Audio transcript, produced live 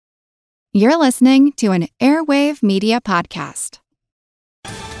You're listening to an Airwave Media Podcast.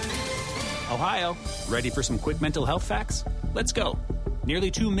 Ohio, ready for some quick mental health facts? Let's go. Nearly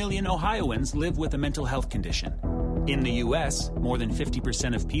 2 million Ohioans live with a mental health condition. In the U.S., more than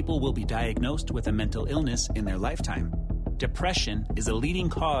 50% of people will be diagnosed with a mental illness in their lifetime. Depression is a leading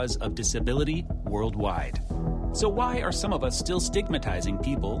cause of disability worldwide. So why are some of us still stigmatizing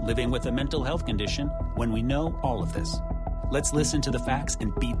people living with a mental health condition when we know all of this? Let's listen to the facts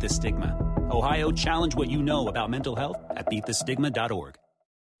and beat the stigma. Ohio, challenge what you know about mental health at beatthestigma.org.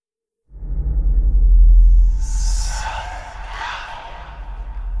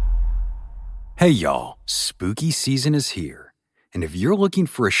 Hey y'all, spooky season is here. And if you're looking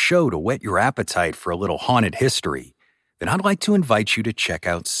for a show to whet your appetite for a little haunted history, then I'd like to invite you to check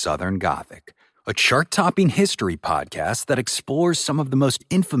out Southern Gothic, a chart-topping history podcast that explores some of the most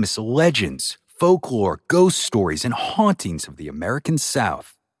infamous legends, folklore, ghost stories, and hauntings of the American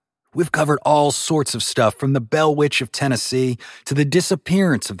South. We've covered all sorts of stuff from the Bell Witch of Tennessee to the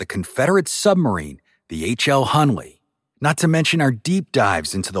disappearance of the Confederate submarine, the H.L. Hunley, not to mention our deep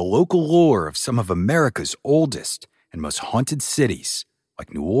dives into the local lore of some of America's oldest and most haunted cities,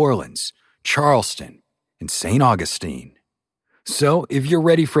 like New Orleans, Charleston, and St. Augustine. So, if you're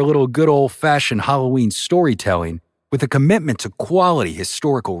ready for a little good old-fashioned Halloween storytelling with a commitment to quality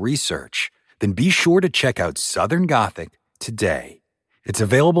historical research, then be sure to check out Southern Gothic today. It's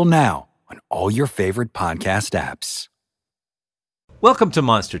available now on all your favorite podcast apps. Welcome to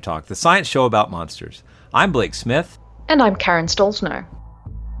Monster Talk, the science show about monsters. I'm Blake Smith. And I'm Karen Stolzno.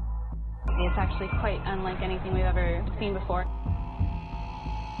 It's actually quite unlike anything we've ever seen before.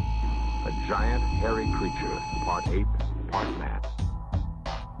 A giant, hairy creature, part ape, part man.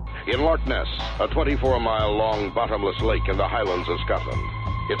 In Loch Ness, a 24-mile-long bottomless lake in the Highlands of Scotland.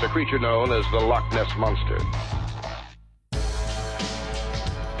 It's a creature known as the Loch Ness Monster.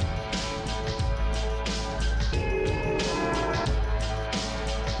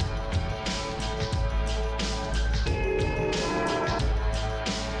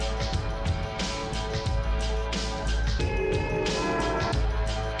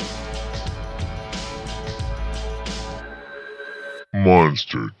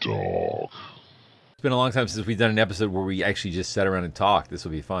 Monster Talk. It's been a long time since we've done an episode where we actually just sat around and talked. This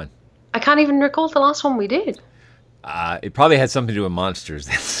will be fun. I can't even recall the last one we did. It probably had something to do with monsters.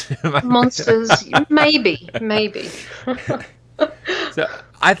 Monsters, maybe. So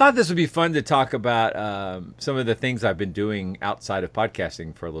I thought this would be fun to talk about some of the things I've been doing outside of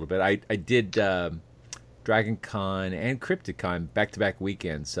podcasting for a little bit. I did Dragon Con and Crypticon back-to-back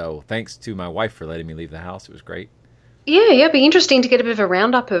weekends, so thanks to my wife for letting me leave the house. It was great. Yeah, it'd be interesting to get a bit of a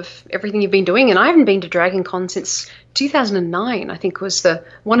roundup of everything you've been doing. And I haven't been to Dragon Con since 2009, I think was the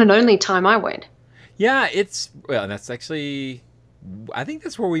one and only time I went. Yeah, that's actually, I think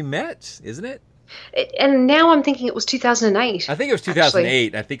that's where we met, isn't it? And now I'm thinking it was 2008. I think it was 2008.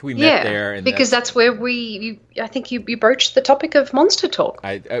 Actually. I think we met there. And because that's where I think you broached the topic of Monster Talk.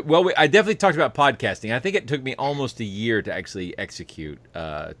 I definitely talked about podcasting. I think it took me almost a year to actually execute,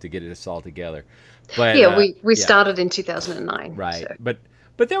 to get this all together. But, we started in 2009. Right. So.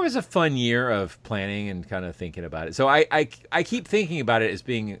 But there was a fun year of planning and kind of thinking about it. So I keep thinking about it as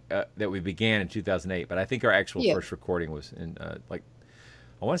being that we began in 2008, but I think our actual first recording was in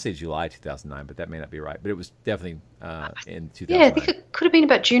I want to say July 2009, but that may not be right. But it was definitely in 2009. Yeah, I think it could have been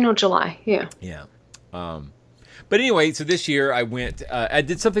about June or July. Yeah. Yeah. But anyway, so this year I went. I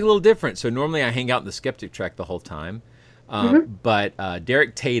did something a little different. So normally I hang out in the Skeptic Track the whole time. But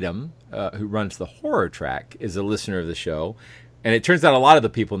Derek Tatum, who runs the Horror Track, is a listener of the show. And it turns out a lot of the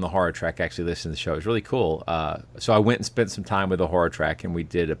people in the Horror Track actually listen to the show. It's really cool. So I went and spent some time with the Horror Track, and we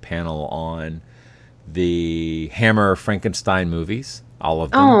did a panel on the Hammer Frankenstein movies, all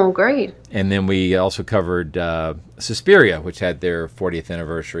of them. Oh, great. And then we also covered Suspiria, which had their 40th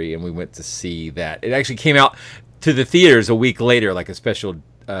anniversary, and we went to see that. It actually came out to the theaters a week later, like a special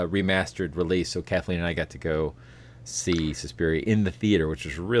remastered release. So Kathleen and I got to go see Suspiria in the theater, which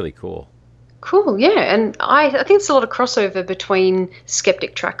was really cool. Cool, yeah. And I think it's a lot of crossover between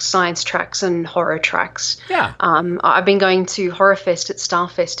Skeptic Tracks, Science Tracks, and Horror Tracks. Yeah. I've been going to Horror Fest at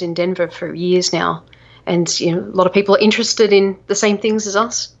Starfest in Denver for years now. And a lot of people are interested in the same things as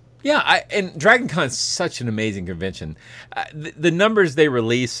us. Yeah, and Dragon Con is such an amazing convention. The numbers they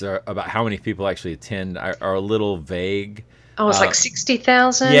release about how many people actually attend are a little vague. Oh, it's like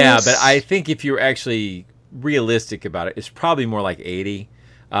 60,000? Yeah, but I think if you're actually realistic about it, it's probably more like 80.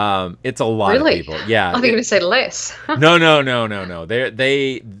 It's a lot of people. Yeah, I think you were going to say less. No.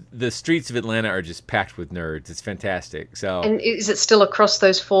 The streets of Atlanta are just packed with nerds. It's fantastic. So, and is it still across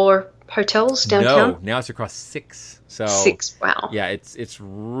those 4 hotels downtown? No, now it's across 6. So 6, wow. Yeah, it's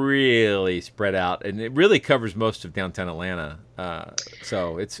really spread out, and it really covers most of downtown Atlanta.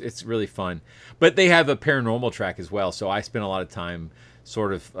 So it's really fun. But they have a paranormal track as well. So I spend a lot of time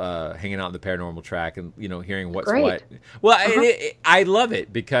sort of hanging out on the paranormal track and, hearing what's Great. what. Well, I love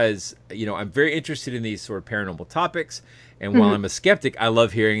it because, I'm very interested in these sort of paranormal topics. And while I'm a skeptic, I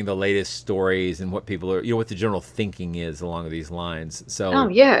love hearing the latest stories and what people are, what the general thinking is along these lines. So, Oh,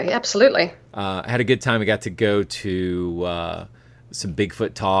 yeah, absolutely. I had a good time. I got to go to some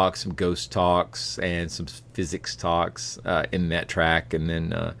Bigfoot talks, some ghost talks, and some physics talks in that track. And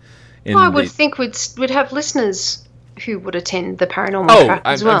then I would think we'd have listeners who would attend the paranormal track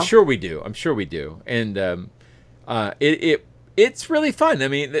as well. I'm sure we do. And it's really fun. I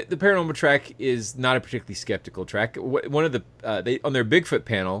mean, the paranormal track is not a particularly skeptical track. One of they on their Bigfoot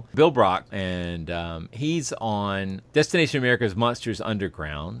panel, Bill Brock, and he's on Destination America's Monsters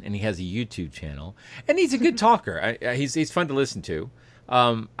Underground, and he has a YouTube channel, and he's a good talker. He's fun to listen to.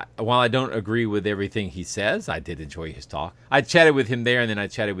 While I don't agree with everything he says, I did enjoy his talk. I chatted with him there, and then I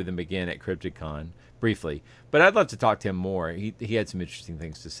chatted with him again at CryptidCon briefly. But I'd love to talk to him more. He had some interesting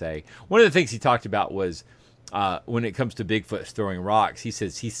things to say. One of the things he talked about was when it comes to Bigfoot throwing rocks, he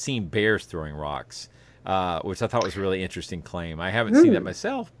says he's seen bears throwing rocks, which I thought was a really interesting claim. I haven't seen that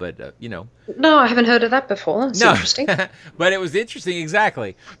myself, but, No, I haven't heard of that before. That's interesting. But it was interesting,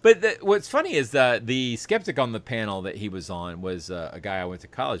 exactly. But what's funny is the skeptic on the panel that he was on was a guy I went to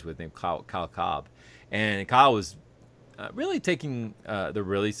college with named Kyle Cobb. And Kyle was really taking the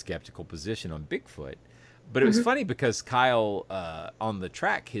really skeptical position on Bigfoot. But it was funny because Kyle, on the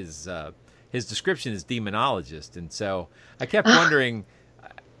track, his description is demonologist. And so I kept wondering,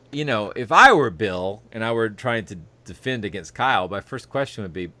 if I were Bill and I were trying to defend against Kyle, my first question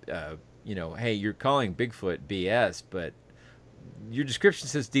would be, hey, you're calling Bigfoot BS, but your description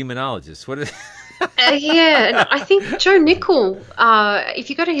says demonologist. What is... Yeah, I think Joe Nickell, if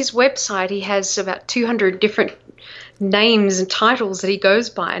you go to his website, he has about 200 different names and titles that he goes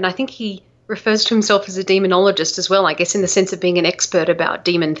by. And I think he refers to himself as a demonologist as well, I guess, in the sense of being an expert about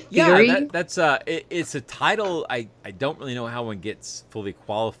demon theory. Yeah, that's it's a title. I don't really know how one gets fully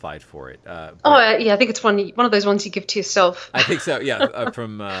qualified for it. Yeah, I think it's one of those ones you give to yourself. I think so. Yeah,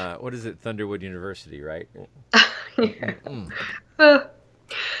 from what is it, Thunderwood University, right?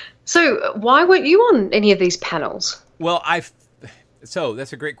 So why weren't you on any of these panels? Well, so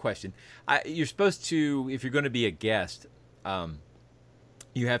that's a great question. You're supposed to, if you're going to be a guest,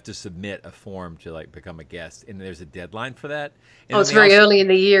 you have to submit a form to become a guest, and there's a deadline for that. And it's very early in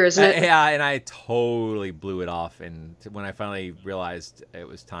the year, isn't it? Yeah, and I totally blew it off. And when I finally realized it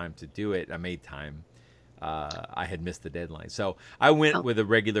was time to do it, I made time. I had missed the deadline, so I went with a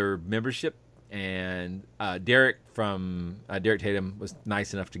regular membership. And Derek Tatum was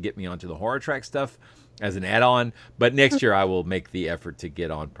nice enough to get me onto the horror track stuff as an add-on. But next year I will make the effort to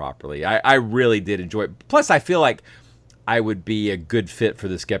get on properly. I really did enjoy it. Plus, I feel like I would be a good fit for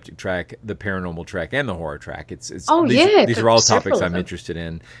the skeptic track, the paranormal track, and the horror track. These are all topics I'm interested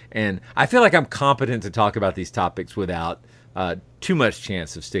in, and I feel like I'm competent to talk about these topics without too much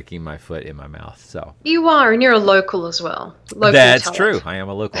chance of sticking my foot in my mouth. So you are, and you're a local as well. That's true. I am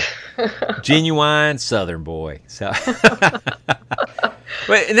a local, genuine Southern boy. So, and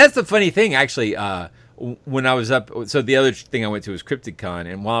that's the funny thing, actually. When I was up, so the other thing I went to was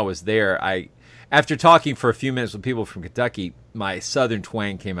CryptidCon, and while I was there, after talking for a few minutes with people from Kentucky, my Southern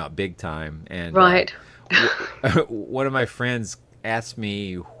twang came out big time. And right. One of my friends asked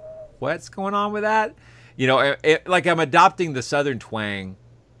me, "What's going on with that?" I'm adopting the Southern twang.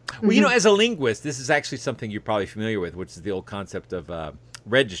 Well, as a linguist, this is actually something you're probably familiar with, which is the old concept of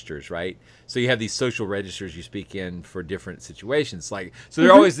registers, right? So you have these social registers you speak in for different situations. So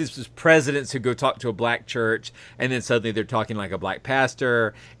there are always these presidents who go talk to a black church, and then suddenly they're talking like a black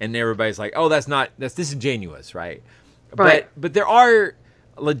pastor, and everybody's like, "Oh, that's disingenuous," right? Right. But there are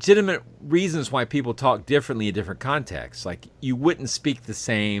legitimate reasons why people talk differently in different contexts. Like, you wouldn't speak the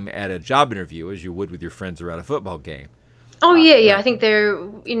same at a job interview as you would with your friends around a football game. Oh, yeah. I think they're,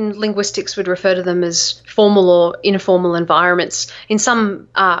 in linguistics, would refer to them as formal or informal environments. In some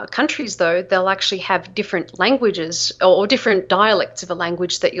countries, though, they'll actually have different languages or different dialects of a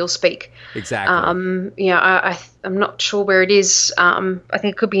language that you'll speak. Exactly. I'm not sure where it is. I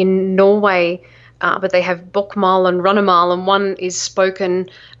think it could be in Norway, but they have bokmål and runnemål, and one is spoken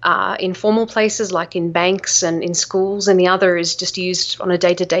in formal places like in banks and in schools, and the other is just used on a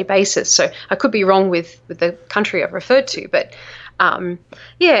day-to-day basis. So I could be wrong with the country I've referred to, but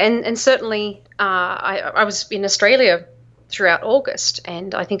and certainly I was in Australia throughout August,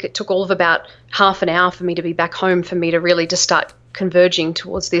 and I think it took all of about half an hour for me to be back home for me to really just start converging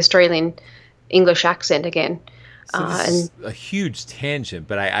towards the Australian English accent again. So this is a huge tangent,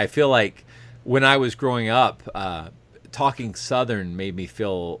 but I feel like when I was growing up, talking Southern made me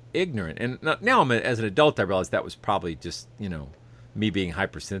feel ignorant. And now as an adult, I realize that was probably just, me being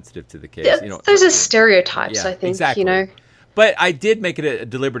hypersensitive to the case. Those are stereotypes, I think, exactly. But I did make it a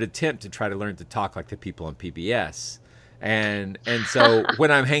deliberate attempt to try to learn to talk like the people on PBS. And so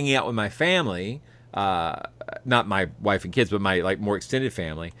when I'm hanging out with my family, not my wife and kids, but my more extended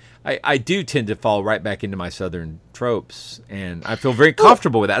family, I do tend to fall right back into my Southern tropes, and I feel very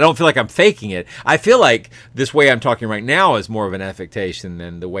comfortable with that. I don't feel like I'm faking it. I feel like this way I'm talking right now is more of an affectation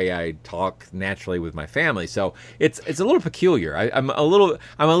than the way I talk naturally with my family. So it's a little peculiar. I'm a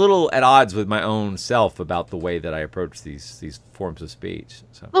little at odds with my own self about the way that I approach these forms of speech.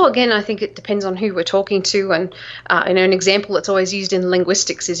 So. Well, again, I think it depends on who we're talking to, and an example that's always used in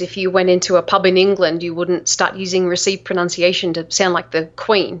linguistics is if you went into a pub in England, you wouldn't start using received pronunciation to sound like the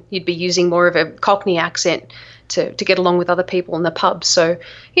Queen. You'd be using more of a Cockney accent to get along with other people in the pub. So,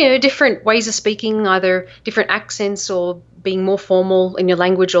 different ways of speaking, either different accents or being more formal in your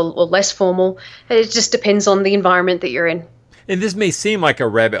language or less formal. It just depends on the environment that you're in. And this may seem like a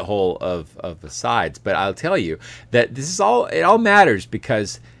rabbit hole of asides, but I'll tell you that it all matters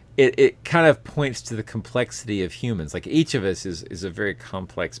because it kind of points to the complexity of humans. Like each of us is a very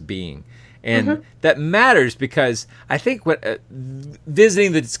complex being. And that matters because I think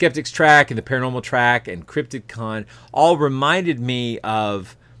visiting the Skeptics track and the Paranormal track and CryptidCon all reminded me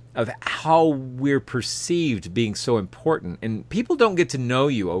of how we're perceived being so important. And people don't get to know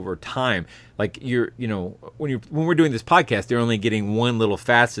you over time. Like when we're doing this podcast, they're only getting one little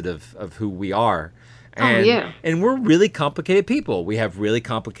facet of who we are. And, and we're really complicated people. We have really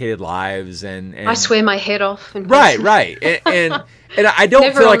complicated lives, and I swear my head off. Right. And I don't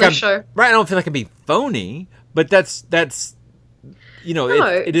Never feel like I'm show. Right. I don't feel like I'm being phony, but that's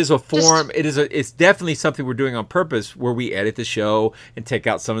it is a form. It's definitely something we're doing on purpose, where we edit the show and take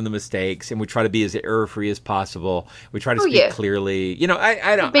out some of the mistakes, and we try to be as error free as possible. We try to speak clearly.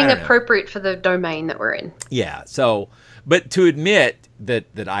 I don't being appropriate for the domain that we're in. Yeah. So, but to admit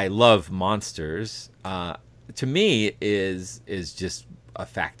that I love monsters, to me is just a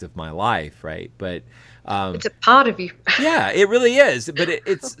fact of my life, right? But it's a part of you. Yeah, it really is. But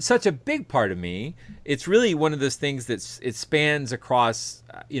it's such a big part of me. It's really one of those things it spans across.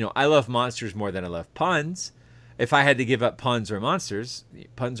 I love monsters more than I love puns. If I had to give up puns or monsters,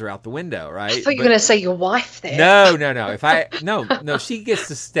 puns are out the window, right? I thought you were going to say your wife there. No. No, she gets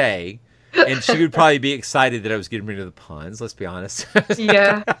to stay. And she would probably be excited that I was getting rid of the puns, let's be honest.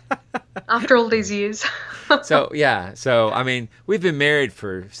 Yeah. After all these years. So, I mean, we've been married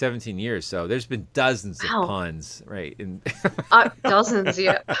for 17 years, so there's been dozens of puns, right? Dozens,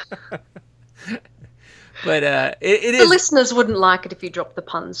 yeah. But it is. The listeners wouldn't like it if you dropped the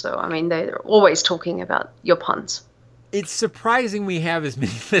puns, though. I mean, they're always talking about your puns. It's surprising we have as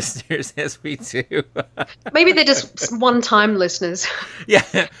many listeners as we do. Maybe they're just one-time listeners. Yeah.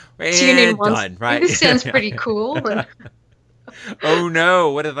 Tune in once. Done, right? This sounds pretty cool. And oh,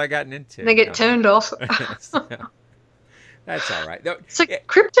 no. What have I gotten into? They get turned off. That's all right. So,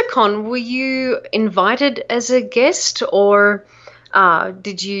 CryptidCon, were you invited as a guest, or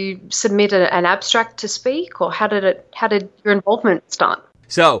did you submit an abstract to speak, or how did your involvement start?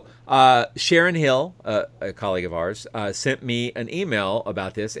 So, Sharon Hill, a colleague of ours, sent me an email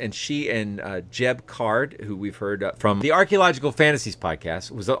about this, and she and Jeb Card, who we've heard from the Archaeological Fantasies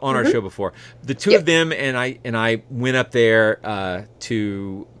podcast, was on our show before. The two of them and I went up there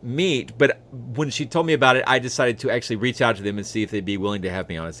to meet, but when she told me about it, I decided to actually reach out to them and see if they'd be willing to have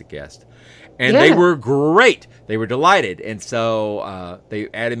me on as a guest. And they were great. They were delighted. And so they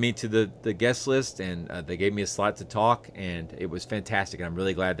added me to the guest list, and they gave me a slot to talk, and it was fantastic. And I'm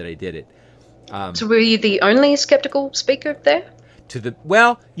really glad that I did it. So were you the only skeptical speaker there? There's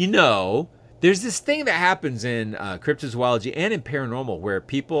this thing that happens in cryptozoology and in paranormal where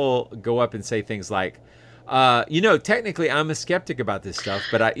people go up and say things like, technically I'm a skeptic about this stuff,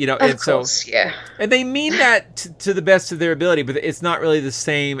 but and they mean that to the best of their ability, but it's not really the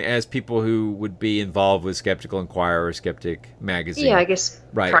same as people who would be involved with Skeptical Inquirer or Skeptic Magazine. Yeah, I guess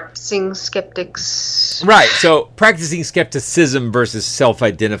right. Practicing skeptics. Right. So practicing skepticism versus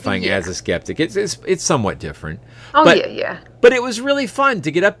self-identifying as a skeptic, it's somewhat different. But it was really fun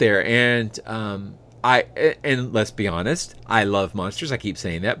to get up there, and and let's be honest, I love monsters. I keep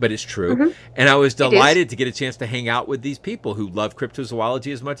saying that, but it's true. Mm-hmm. And I was delighted to get a chance to hang out with these people who love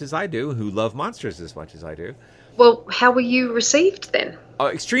cryptozoology as much as I do, who love monsters as much as I do. Well, how were you received then?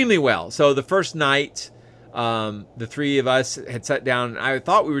 Extremely well. So the first night, the three of us had sat down. I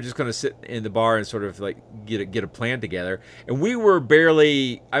thought we were just going to sit in the bar and sort of like get a plan together. And we were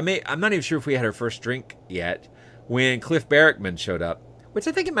barely. I'm not even sure if we had our first drink yet when Cliff Barackman showed up, which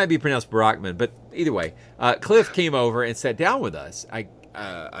I think it might be pronounced Barackman, but either way, Cliff came over and sat down with us. I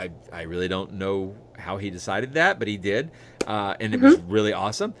really don't know how he decided that, but he did, and it was really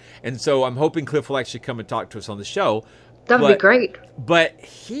awesome. And so I'm hoping Cliff will actually come and talk to us on the show. That would be great. But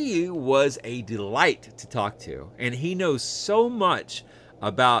he was a delight to talk to, and he knows so much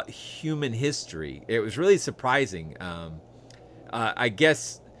about human history. It was really surprising. I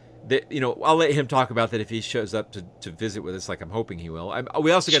guess that, I'll let him talk about that if he shows up to visit with us, like I'm hoping he will.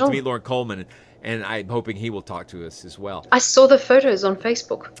 We also got to meet Lauren Coleman, and I'm hoping he will talk to us as well. I saw the photos on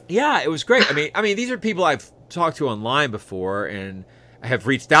Facebook. Yeah, it was great. I mean, these are people I've talked to online before and I have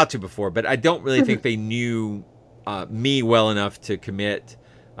reached out to before, but I don't really think they knew me well enough to commit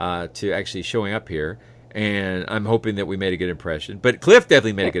to actually showing up here. And I'm hoping that we made a good impression. But Cliff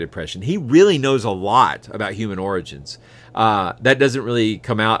definitely made a good impression. He really knows a lot about human origins. That doesn't really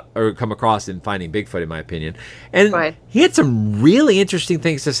come across in Finding Bigfoot, in my opinion. And he had some really interesting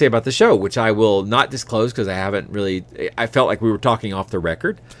things to say about the show, which I will not disclose because I felt like we were talking off the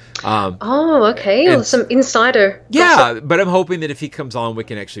record. Okay. Some insider. Yeah, but I'm hoping that if he comes on, we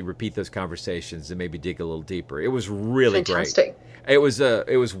can actually repeat those conversations and maybe dig a little deeper. It was really fantastic. Great. It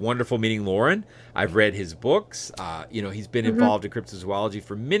was wonderful meeting Lauren. I've read his books. He's been involved in cryptozoology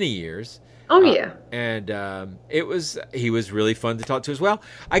for many years. Oh yeah. And he was really fun to talk to as well.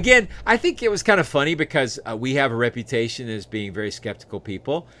 Again, I think it was kind of funny because we have a reputation as being very skeptical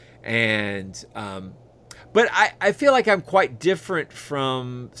people, and but I feel like I'm quite different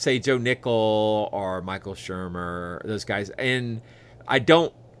from, say, Joe Nickel or Michael Shermer, those guys, and I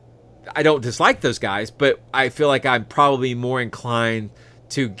don't dislike those guys, but I feel like I'm probably more inclined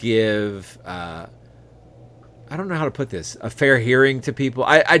to give, I don't know how to put this, a fair hearing to people.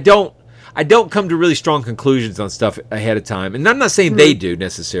 I don't come to really strong conclusions on stuff ahead of time. And I'm not saying they do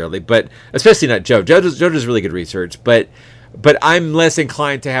necessarily, but especially not Joe. Joe does really good research, but I'm less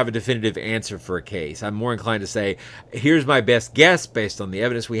inclined to have a definitive answer for a case. I'm more inclined to say, here's my best guess based on the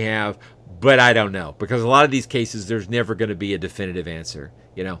evidence we have, but I don't know. Because a lot of these cases, there's never going to be a definitive answer,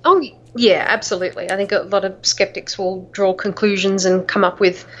 Oh, yeah, absolutely. I think a lot of skeptics will draw conclusions and come up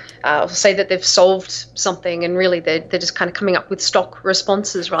with, say that they've solved something, and really they're just kind of coming up with stock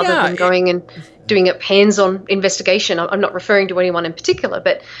responses rather than going and doing a hands-on investigation. I'm not referring to anyone in particular,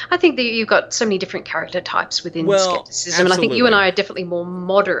 but I think that you've got so many different character types within skepticism, absolutely. and I think you and I are definitely more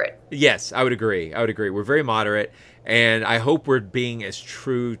moderate. Yes, I would agree. We're very moderate, and I hope we're being as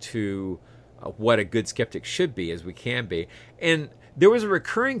true to what a good skeptic should be as we can be. And there was a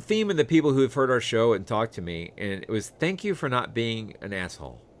recurring theme in the people who have heard our show and talked to me, and it was, thank you for not being an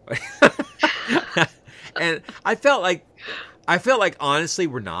asshole. And I felt like honestly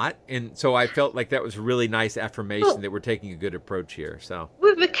we're not, and so I felt like that was a really nice affirmation that we're taking a good approach here. So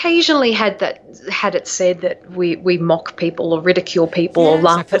we've occasionally had it said that we mock people or ridicule people or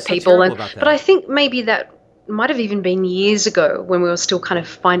laugh at people, but I think maybe that might have even been years ago when we were still kind of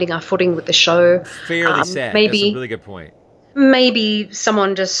finding our footing with the show. Fairly sad. That's a really good point. Maybe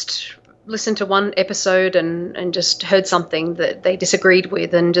someone just listened to one episode and just heard something that they disagreed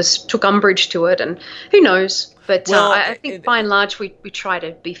with and just took umbrage to it, and who knows. But I think by and large we try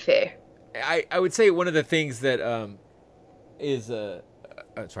to be fair. I would say one of the things that is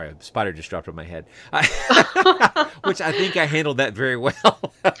sorry, a spider just dropped on my head, which I think I handled that very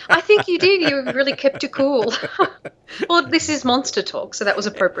well. I think you did. You really kept it cool. Well, this is monster talk, so that was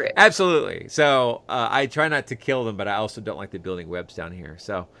appropriate. Absolutely. So I try not to kill them, but I also don't like the building webs down here.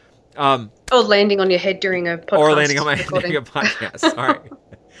 So, or landing on your head during a podcast. Or landing on my head during a podcast. All right.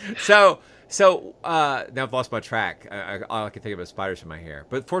 So now I've lost my track. All I can think of is spiders in my hair.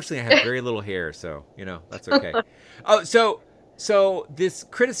 But fortunately, I have very little hair, so that's okay. So this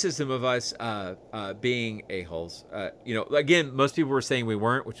criticism of us being a-holes, again, most people were saying we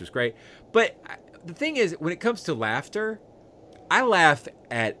weren't, which was great. But the thing is, when it comes to laughter, I laugh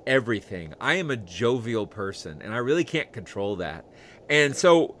at everything. I am a jovial person, and I really can't control that. And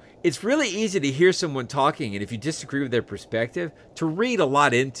so it's really easy to hear someone talking, and if you disagree with their perspective, to read a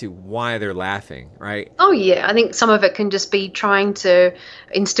lot into why they're laughing, right? Oh, yeah. I think some of it can just be trying to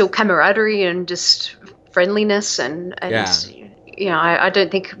instill camaraderie and just friendliness and I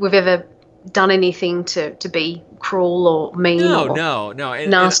don't think we've ever done anything to be cruel or mean or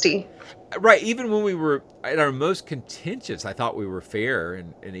nasty. Right. Even when we were at our most contentious, I thought we were fair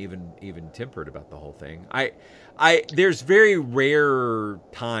and even tempered about the whole thing. There's very rare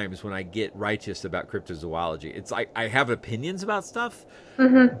times when I get righteous about cryptozoology. It's like I have opinions about stuff,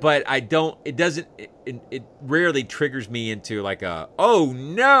 but I don't. It rarely triggers me into like a oh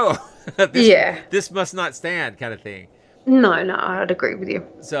no, this must not stand kind of thing. No, I'd agree with you.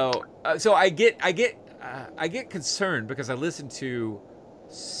 So I get I get concerned because I listen to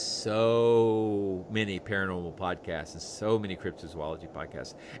so many paranormal podcasts and so many cryptozoology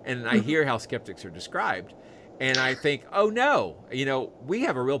podcasts, and I hear how skeptics are described, and I think, oh no, we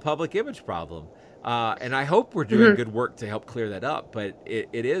have a real public image problem, and I hope we're doing good work to help clear that up, but it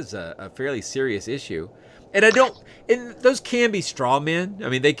is a fairly serious issue. And those can be straw men. I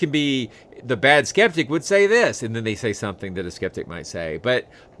mean, they can be, the bad skeptic would say this, and then they say something that a skeptic might say. But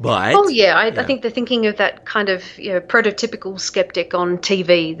oh yeah, I think they're thinking of that kind of prototypical skeptic on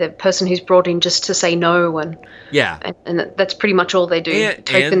TV, the person who's brought in just to say no, and that's pretty much all they do.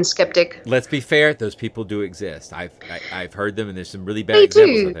 Token skeptic. Let's be fair; those people do exist. I've heard them, and there's some really bad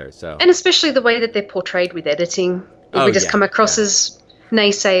examples out there. So, and especially the way that they're portrayed with editing, we just come across as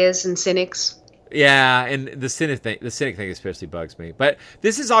naysayers and cynics. Yeah, and the cynic thing especially bugs me. But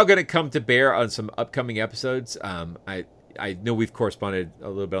this is all going to come to bear on some upcoming episodes. I know we've corresponded a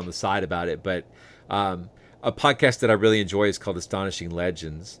little bit on the side about it, but a podcast that I really enjoy is called Astonishing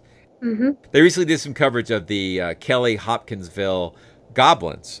Legends. Mm-hmm. They recently did some coverage of the Kelly Hopkinsville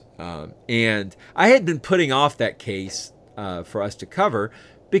goblins, and I had been putting off that case for us to cover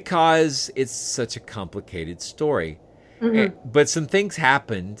because it's such a complicated story. Mm-hmm. But some things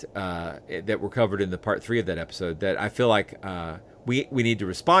happened that were covered in the part 3 of that episode that I feel like we need to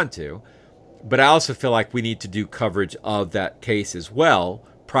respond to. But I also feel like we need to do coverage of that case as well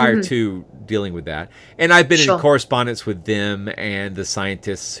prior to dealing with that. And I've been in correspondence with them and the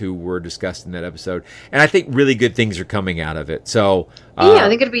scientists who were discussed in that episode. And I think really good things are coming out of it. So I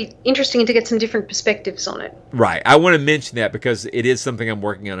think it'd be interesting to get some different perspectives on it. Right. I want to mention that because it is something I'm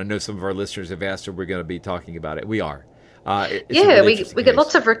working on. I know some of our listeners have asked if we're going to be talking about it. We are. We get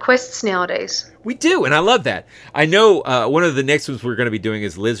lots of requests nowadays. We do, and I love that. I know one of the next ones we're going to be doing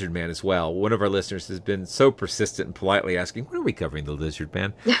is Lizard Man as well. One of our listeners has been so persistent and politely asking, "When are we covering the Lizard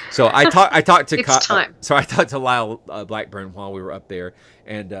Man?" So I talked to I talked to Lyle Blackburn while we were up there,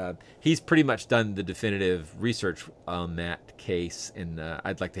 and he's pretty much done the definitive research on that case, and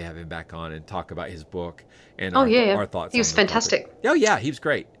I'd like to have him back on and talk about his book and our thoughts. He was fantastic. Topic. Oh yeah, he was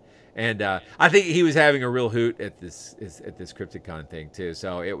great. And I think he was having a real hoot at this Crypticon thing too.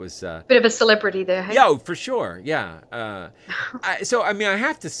 So it was bit of a celebrity there. Hey? Yeah, for sure. Yeah. I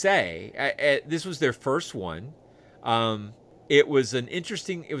have to say, this was their first one. It was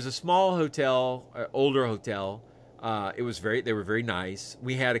a small hotel, older hotel. They were very nice.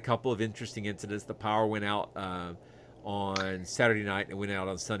 We had a couple of interesting incidents. The power went out on Saturday night and went out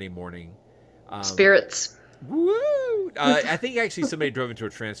on Sunday morning. Spirits. Woo! I think actually somebody drove into a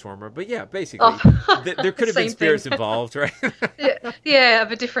transformer, but yeah, basically, there could have been spirits involved, right? yeah,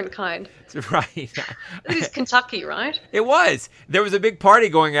 of a different kind. Right. It is Kentucky, right? It was. There was a big party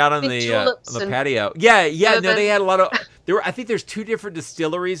going out on the patio. Yeah. No, they had a lot of. I think there's 2 different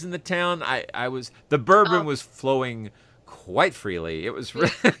distilleries in the town. The bourbon was flowing quite freely. It was.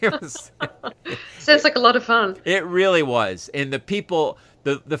 Sounds like a lot of fun. It really was, and the people.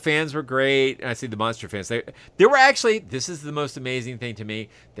 The fans were great. I see the Monster fans. There were actually, this is the most amazing thing to me,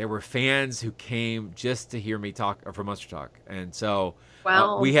 there were fans who came just to hear me talk for Monster Talk. And so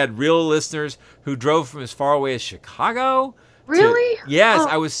we had real listeners who drove from as far away as Chicago. Really? Yes,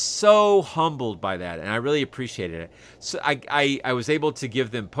 I was so humbled by that, and I really appreciated it. So I was able to give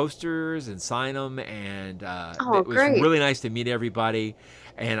them posters and sign them, and it was really nice to meet everybody.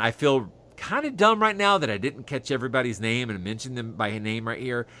 And I feel kind of dumb right now that I didn't catch everybody's name and mention them by name right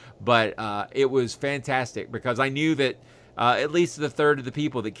here, but it was fantastic because I knew that at least a third of the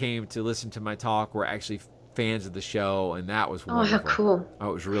people that came to listen to my talk were actually fans of the show, and that was wonderful. Oh, how cool.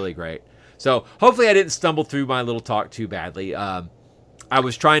 Oh, it was really great. So hopefully I didn't stumble through my little talk too badly. I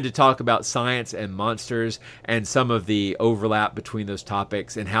was trying to talk about science and monsters and some of the overlap between those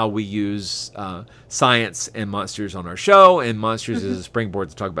topics and how we use science and monsters on our show and monsters as a springboard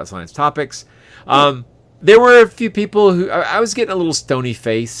to talk about science topics. There were a few people who I was getting a little stony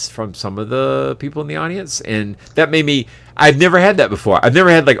face from some of the people in the audience, and that made me. I've never had that before. I've never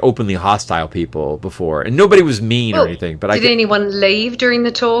had like openly hostile people before, and nobody was mean or anything. But did anyone leave during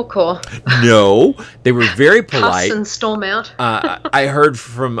the talk or? No, they were very polite. Cuss and storm out. I heard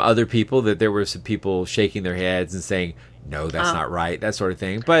from other people that there were some people shaking their heads and saying, "No, that's not right," that sort of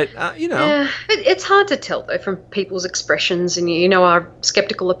thing. But yeah, it's hard to tell though from people's expressions and our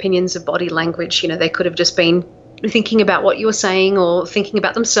skeptical opinions of body language. They could have just been thinking about what you were saying or thinking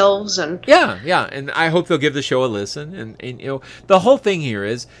about themselves. And yeah, and I hope they'll give the show a listen. And the whole thing here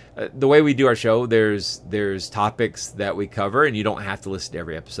is the way we do our show. There's topics that we cover, and you don't have to listen to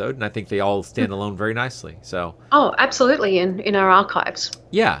every episode. And I think they all stand alone very nicely. So absolutely, in our archives.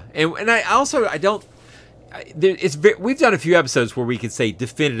 Yeah, and I don't. we've done a few episodes where we can say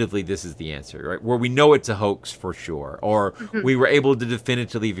definitively this is the answer, right? Where we know it's a hoax for sure, or we were able to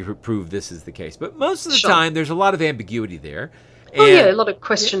definitively prove this is the case. But most of the time, there's a lot of ambiguity there. Oh, yeah, a lot of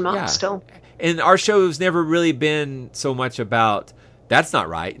question marks still. And our show's never really been so much about that's not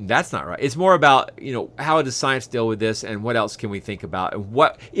right and that's not right. It's more about, how does science deal with this and what else can we think about? And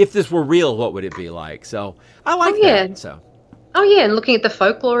what if this were real, what would it be like? So I like that. So. Oh, yeah, and looking at the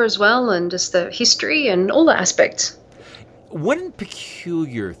folklore as well and just the history and all the aspects. One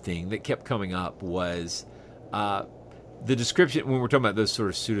peculiar thing that kept coming up was the description when we're talking about those sort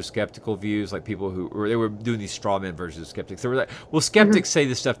of pseudo-skeptical views, like people they were doing these straw man versions of skeptics. They were like, well, skeptics say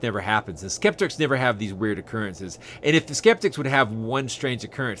this stuff never happens, and skeptics never have these weird occurrences. And if the skeptics would have one strange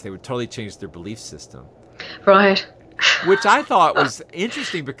occurrence, they would totally change their belief system. Right. Which I thought was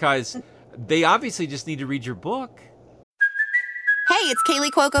interesting because they obviously just need to read your book. Hey, it's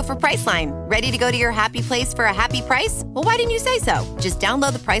Kaylee Cuoco for Priceline. Ready to go to your happy place for a happy price? Well, why didn't you say so? Just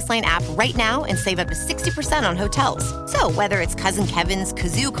download the Priceline app right now and save up to 60% on hotels. So whether it's Cousin Kevin's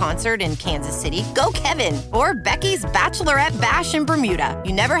Kazoo Concert in Kansas City, go Kevin, or Becky's Bachelorette Bash in Bermuda,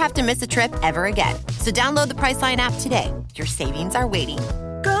 you never have to miss a trip ever again. So download the Priceline app today. Your savings are waiting.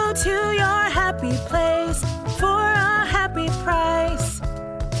 Go to your happy place for a happy price.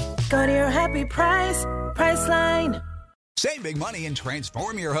 Go to your happy price, Priceline. Save big money and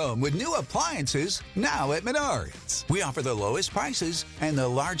transform your home with new appliances now at Menards. We offer the lowest prices and the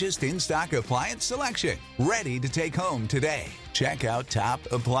largest in-stock appliance selection. Ready to take home today. Check out top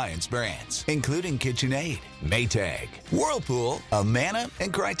appliance brands, including KitchenAid, Maytag, Whirlpool, Amana,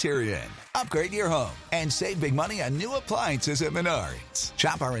 and Criterion. Upgrade your home and save big money on new appliances at Menards.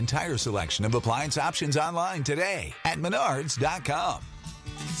 Shop our entire selection of appliance options online today at Menards.com.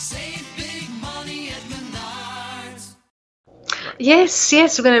 Save big money at Menards. Yes,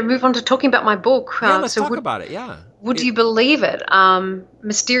 we're going to move on to talking about my book. Let's talk about it, yeah. Would you believe it?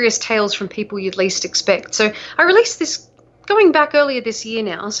 Mysterious Tales from People You'd Least Expect. So I released this going back earlier this year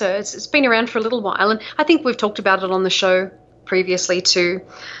now, so it's been around for a little while, and I think we've talked about it on the show previously too.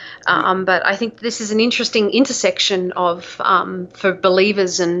 But I think this is an interesting intersection of for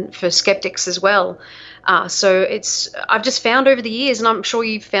believers and for skeptics as well. So I've just found over the years, and I'm sure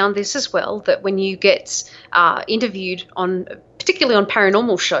you've found this as well, that when you get interviewed particularly on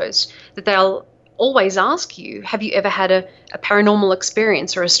paranormal shows, that they'll always ask you, have you ever had a paranormal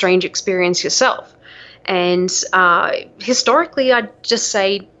experience or a strange experience yourself? And historically, I'd just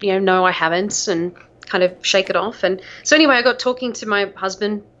say, no, I haven't, and kind of shake it off. And so anyway, I got talking to my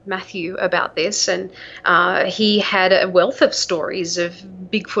husband, Matthew, about this, and he had a wealth of stories of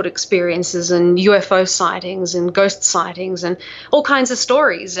Bigfoot experiences and UFO sightings and ghost sightings and all kinds of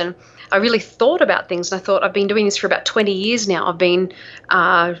stories. And I really thought about things, and I thought, I've been doing this for about 20 years now. I've been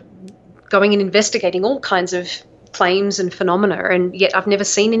going and investigating all kinds of claims and phenomena, and yet I've never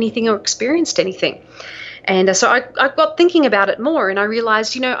seen anything or experienced anything. And so I got thinking about it more, and I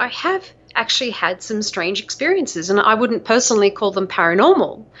realized, I have actually had some strange experiences, and I wouldn't personally call them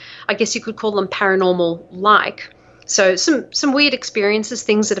paranormal. I guess you could call them paranormal-like. So some weird experiences,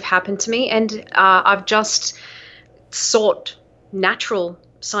 things that have happened to me, and I've just sought natural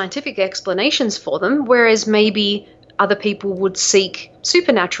scientific explanations for them, whereas maybe other people would seek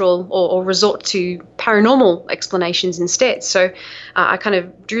supernatural or resort to paranormal explanations instead. So I kind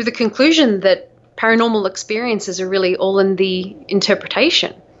of drew the conclusion that paranormal experiences are really all in the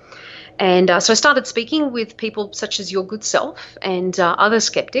interpretation. And so I started speaking with people such as your good self and other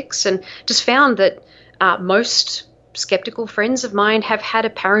skeptics, and just found that most skeptical friends of mine have had a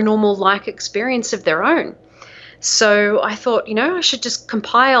paranormal-like experience of their own. So I thought, I should just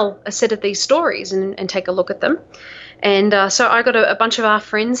compile a set of these stories and take a look at them. And so I got a bunch of our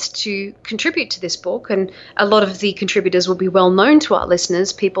friends to contribute to this book, and a lot of the contributors will be well known to our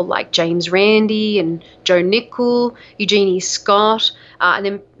listeners, people like James Randi and Joe Nickell, Eugenie Scott, and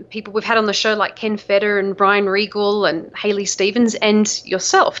then people we've had on the show like Ken Feder and Brian Regal and Haley Stevens, and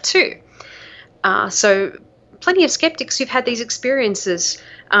yourself too. So plenty of skeptics who've had these experiences.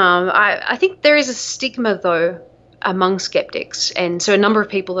 I think there is a stigma, though, among skeptics, and so a number of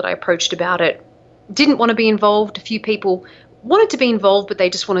people that I approached about it didn't want to be involved. A few people wanted to be involved, but they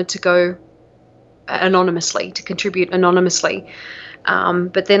just wanted to go anonymously, to contribute anonymously.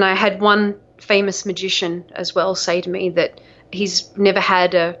 But then I had one famous magician as well say to me that he's never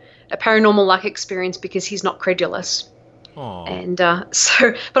had a paranormal-like experience because he's not credulous. Aww. And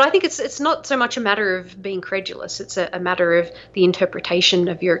but I think it's not so much a matter of being credulous. It's a matter of the interpretation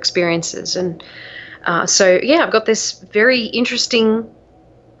of your experiences. And so I've got this very interesting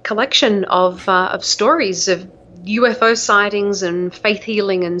collection of stories of UFO sightings and faith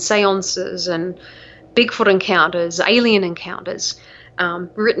healing and seances and Bigfoot encounters, alien encounters,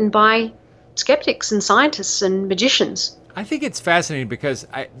 written by skeptics and scientists and magicians. I think it's fascinating because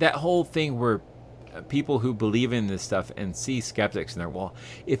that whole thing where people who believe in this stuff and see skeptics and they're, well,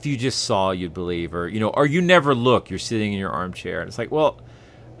 if you just saw, you'd believe, or you never look, you're sitting in your armchair. And it's like, well,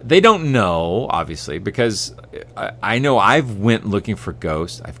 they don't know, obviously, because I know I've went looking for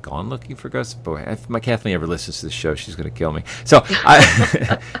ghosts. I've gone looking for ghosts. Boy, if my Kathleen ever listens to this show, she's going to kill me. So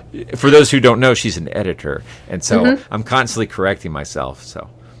for those who don't know, she's an editor. And so I'm constantly correcting myself. So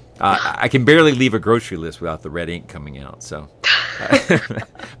I can barely leave a grocery list without the red ink coming out. So,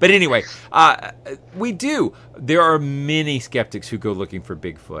 but anyway, we do. There are many skeptics who go looking for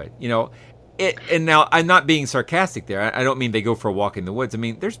Bigfoot. And now I'm not being sarcastic there. I don't mean they go for a walk in the woods. I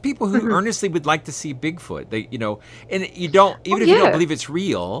mean, there's people who earnestly would like to see Bigfoot. And you don't, even if you don't believe it's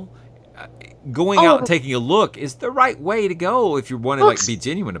real, going out and taking a look is the right way to go if you want to be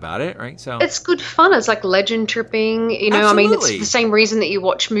genuine about it, right? So it's good fun. It's like legend tripping. I mean, it's the same reason that you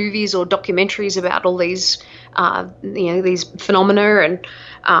watch movies or documentaries about all these, these phenomena, and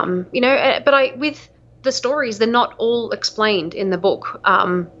but with the stories, they're not all explained in the book.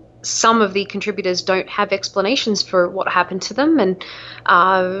 Some of the contributors don't have explanations for what happened to them, and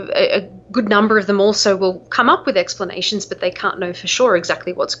a good number of them also will come up with explanations, but they can't know for sure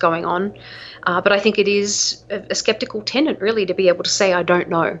exactly what's going on. But I think it is a skeptical tenet, really, to be able to say, I don't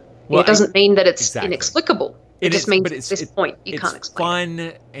know. Well, it doesn't mean that it's inexplicable. It just means at this point you can't explain it.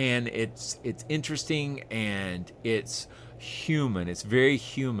 It's fun, and it's interesting, and it's human. It's very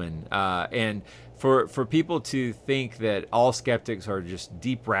human. And for people to think that all skeptics are just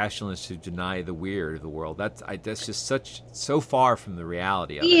deep rationalists who deny the weird of the world, that's just so far from the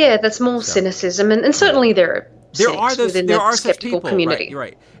reality of it. Yeah, that's more cynicism, and certainly there are skeptical community.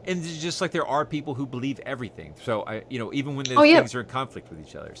 Right. And just like there are people who believe everything. So even when those things are in conflict with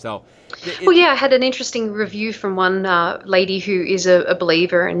each other. So I had an interesting review from one lady who is a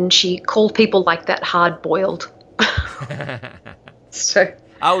believer, and she called people like that hard-boiled. So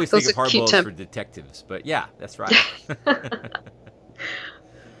I always think of hard-boiled for detectives, but yeah, that's right.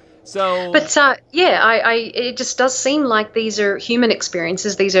 So, but it just does seem like these are human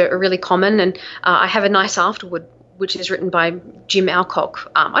experiences. These are really common, and I have a nice afterword, which is written by Jim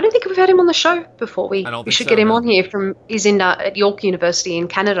Alcock. I don't think we've had him on the show before. We should get him on here. He's at York University in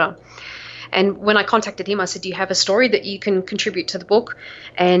Canada. And when I contacted him, I said, do you have a story that you can contribute to the book?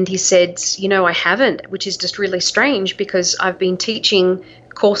 And he said, I haven't, which is just really strange because I've been teaching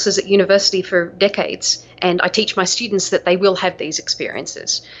courses at university for decades, and I teach my students that they will have these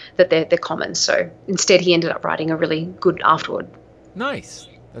experiences, that they're common. So instead, he ended up writing a really good afterword. Nice.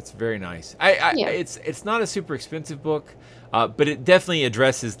 That's very nice. It's not a super expensive book, but it definitely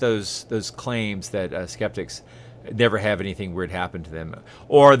addresses those claims that skeptics never have anything weird happen to them.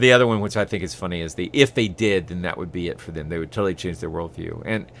 Or the other one, which I think is funny, is if they did, then that would be it for them. They would totally change their worldview.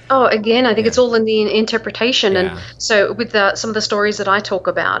 And again, I think it's all in the interpretation. And so with some of the stories that I talk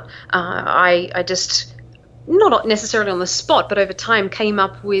about, I just, not necessarily on the spot, but over time came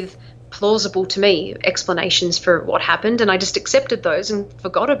up with plausible to me explanations for what happened, and I just accepted those and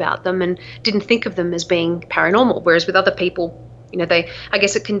forgot about them and didn't think of them as being paranormal. Whereas with other people, I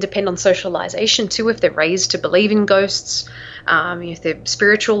guess it can depend on socialization too, if they're raised to believe in ghosts, if they're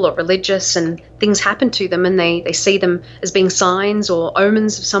spiritual or religious and things happen to them and they see them as being signs or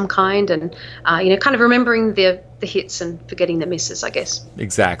omens of some kind, and, kind of remembering the hits and forgetting the misses, I guess.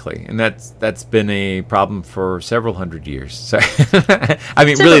 Exactly. And that's been a problem for several hundred years. So, I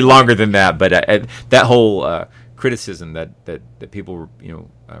mean, really longer than that, but that whole criticism that people,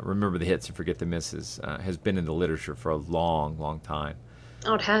 remember the hits and forget the misses has been in the literature for a long, long time.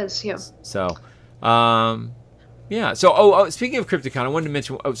 Oh, it has, yeah. So, So, speaking of Crypticon, I wanted to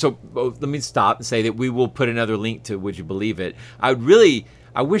mention. Let me stop and say that we will put another link to Would You Believe It. I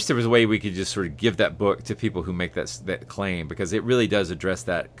wish there was a way we could just sort of give that book to people who make that claim, because it really does address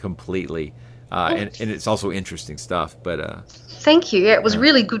that completely. And it's also interesting stuff. But thank you. Yeah, it was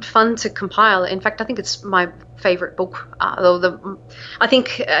really good fun to compile. In fact, I think it's my favorite book. I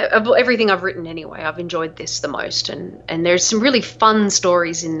think of everything I've written anyway, I've enjoyed this the most. And there's some really fun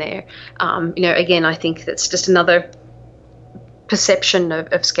stories in there. Again, I think that's just another perception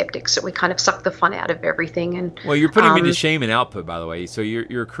of skeptics, that we kind of suck the fun out of everything. And well, you're putting me to shame in output, by the way. So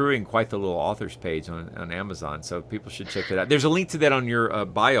you're accruing quite the little authors page on Amazon, so people should check that out. There's a link to that on your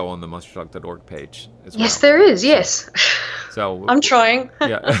bio on the monstertalk.org page as well. Yes, there is. Yes. So I'm trying.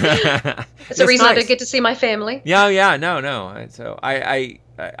 Yeah. It's a reason nice. I don't get to see my family. Yeah. No. So I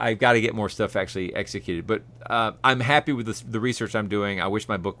I got to get more stuff actually executed. But I'm happy with the research I'm doing. I wish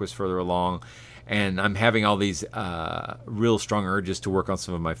my book was further along. And I'm having all these real strong urges to work on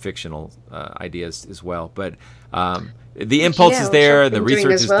some of my fictional ideas as well. But the impulse is there. The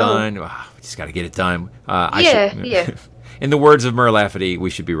research is done. We just got to get it done. In the words of Mur Lafferty, we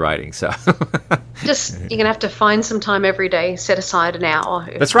should be writing. So just you're gonna have to find some time every day, set aside an hour.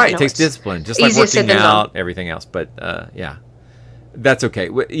 That's right. It takes discipline, just like working out, everything else. But yeah, that's okay.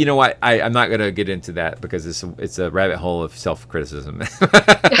 You know what? I'm not gonna get into that because it's a rabbit hole of self-criticism.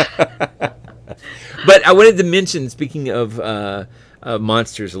 But I wanted to mention, speaking of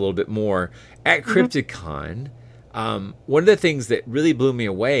monsters a little bit more, at Crypticon, one of the things that really blew me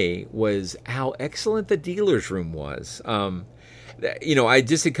away was how excellent the dealer's room was. I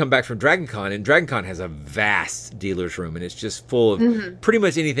just had come back from DragonCon, and DragonCon has a vast dealer's room, and it's just full of pretty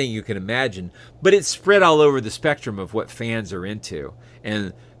much anything you can imagine, but it's spread all over the spectrum of what fans are into.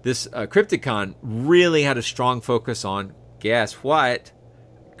 And this Crypticon really had a strong focus on, guess what?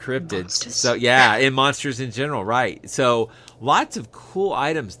 Cryptids. So yeah, and monsters in general, right? So lots of cool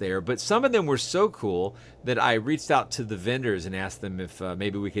items there, but some of them were so cool that I reached out to the vendors and asked them if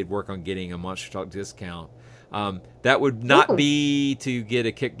maybe we could work on getting a Monster Talk discount. That would not be to get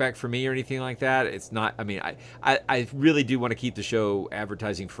a kickback for me or anything like that. It's not. I mean, I really do want to keep the show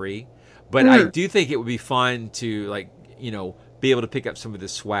advertising free, but I do think it would be fun to be able to pick up some of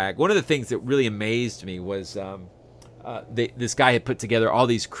this swag. One of the things that really amazed me was. This guy had put together all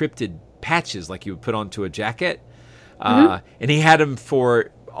these cryptid patches like you would put onto a jacket. And he had them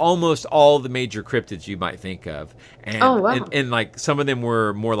for almost all the major cryptids you might think of. And, and like some of them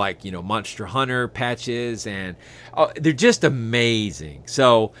were more like, Monster Hunter patches, and they're just amazing.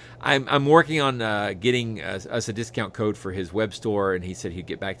 So I'm working on getting us a discount code for his web store, and he said he'd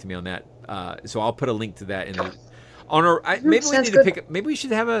get back to me on that. So I'll put a link to that in the... maybe we need to pick up. Maybe we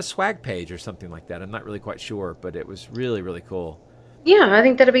should have a swag page or something like that. I'm not really quite sure, but it was really, really cool. Yeah, I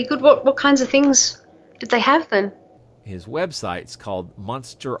think that'd be good. What kinds of things did they have then? His website's called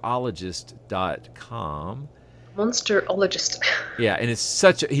monsterologist.com. Monsterologist. Yeah, and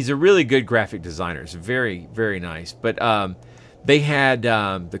he's a really good graphic designer. It's very, very nice. But they had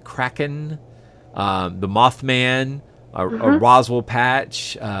the Kraken, the Mothman, a Roswell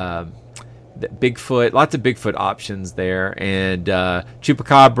patch. Bigfoot, lots of Bigfoot options there, and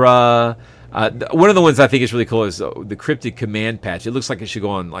Chupacabra. One of the ones I think is really cool is the Cryptid Command patch. It looks like it should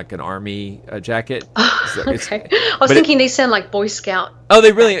go on like an army jacket. Okay. I was thinking these sound like Boy Scout. Oh,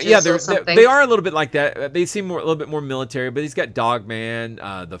 they really, yeah, they are a little bit like that. They seem a little bit more military, but he's got Dogman,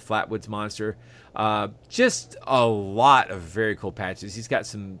 the Flatwoods Monster. Just a lot of very cool patches. He's got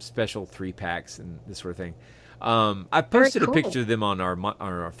some special 3-packs and this sort of thing. I posted a picture of them on our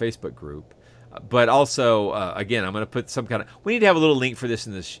Facebook group. But also, again, I'm going to put some kind of... We need to have a little link for this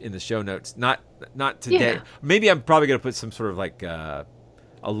in the show notes. Not today. Yeah. Maybe I'm probably going to put some sort of like a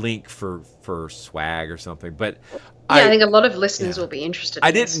link for swag or something. But I think a lot of listeners will be interested.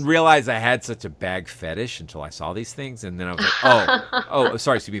 I didn't realize I had such a bag fetish until I saw these things, and then I was like,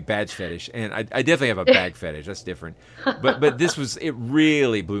 excuse me, badge fetish. And I definitely have a bag fetish. That's different. But this it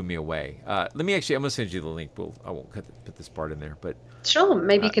really blew me away. I'm going to send you the link. I won't put this part in there, but. Sure,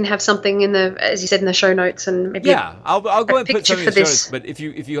 maybe you can have something as you said, in the show notes, and maybe I'll go and put something in the show notes. But if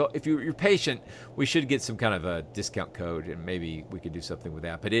you're patient, we should get some kind of a discount code, and maybe we could do something with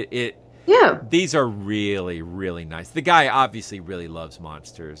that. But these are really, really nice. The guy obviously really loves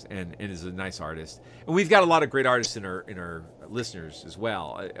monsters and is a nice artist, and we've got a lot of great artists in our listeners as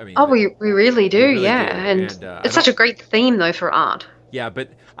well. I mean, we really do, and it's such a great theme though for art. Yeah,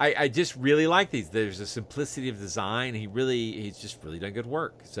 but I just really like these. There's a simplicity of design. He's just really done good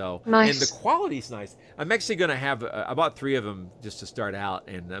work. So nice. And the quality's nice. I'm actually going to have I bought 3 of them just to start out,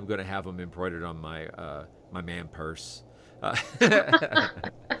 and I'm going to have them embroidered on my my man purse.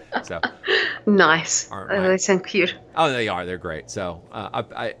 So nice. They sound cute. Oh, they are. They're great. So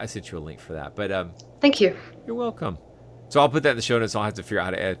I sent you a link for that. But thank you. You're welcome. So I'll put that in the show notes. I'll have to figure out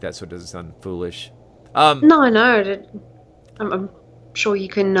how to edit that so it doesn't sound foolish. No. I'm sure you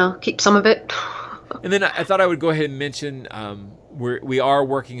can keep some of it. And then I thought I would go ahead and mention we are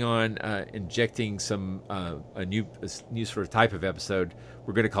working on injecting some a new sort of type of episode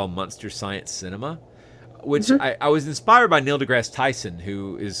we're going to call Monster Science Cinema, which I was inspired by Neil deGrasse Tyson,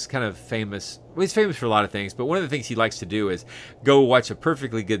 who is kind of famous. Well, he's famous for a lot of things, but one of the things he likes to do is go watch a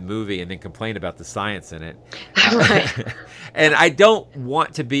perfectly good movie and then complain about the science in it. Right. And I don't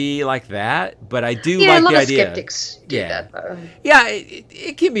want to be like that, but I do like the idea. Yeah, a lot of skeptics do that, though. Yeah,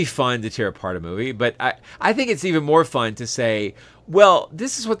 it can be fun to tear apart a movie, but I think it's even more fun to say, well,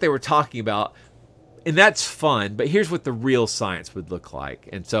 this is what they were talking about. and that's fun. But here's what the real science would look like.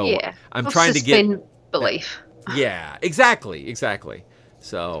 And so I'm trying to suspend belief. Yeah, exactly.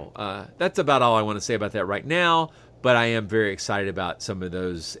 So that's about all I want to say about that right now. But I am very excited about some of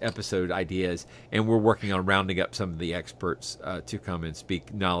those episode ideas, and we're working on rounding up some of the experts to come and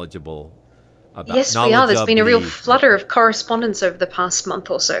speak knowledgeable about. Yes, we are. There's been a real flutter of correspondence over the past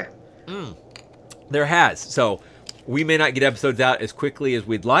month or so. There has. So we may not get episodes out as quickly as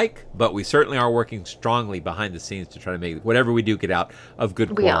we'd like, but we certainly are working strongly behind the scenes to try to make whatever we do get out of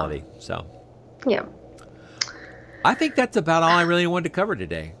good quality. So, yeah. I think that's about all I really wanted to cover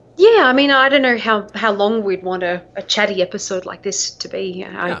today. Yeah, I mean, I don't know how long we'd want a chatty episode like this to be.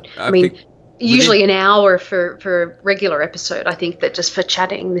 I mean, usually an hour for a regular episode. I think that just for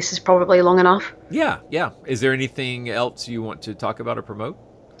chatting, this is probably long enough. Yeah. Is there anything else you want to talk about or promote?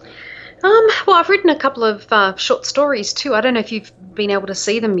 Well, I've written a couple of short stories too. I don't know if you've been able to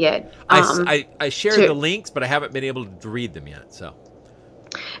see them yet. I shared the links, but I haven't been able to read them yet. So,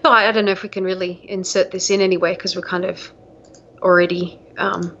 no, I don't know if we can really insert this in anyway because we're kind of already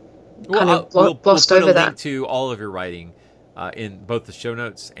we'll glossed put over a that. link to all of your writing in both the show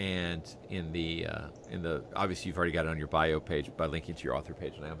notes and in the obviously you've already got it on your bio page by linking to your author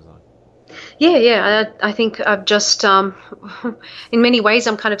page on Amazon. Yeah. I think I've just, in many ways,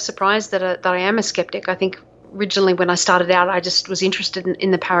 I'm kind of surprised that I am a skeptic. I think originally when I started out, I just was interested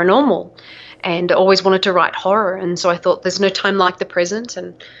in the paranormal and always wanted to write horror. And so I thought there's no time like the present.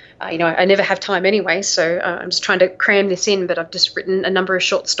 And, I never have time anyway. So I'm just trying to cram this in. But I've just written a number of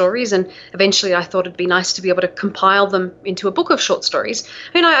short stories. And eventually I thought it'd be nice to be able to compile them into a book of short stories.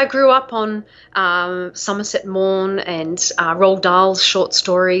 I mean, I grew up on Somerset Maugham and Roald Dahl's short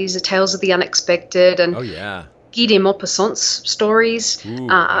stories, Tales of the Unexpected, and Guy de Maupassant's stories.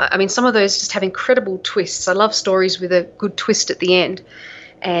 I mean, some of those just have incredible twists. I love stories with a good twist at the end.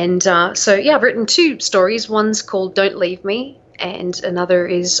 And so, I've written 2 stories. One's called Don't Leave Me, and another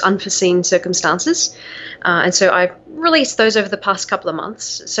is Unforeseen Circumstances. And so I've released those over the past couple of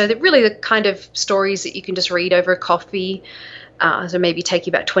months. So they're really the kind of stories that you can just read over a coffee. So maybe take you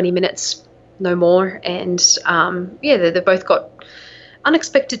about 20 minutes, no more. And they've both got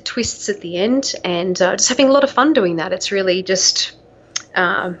unexpected twists at the end, and just having a lot of fun doing that. It's really just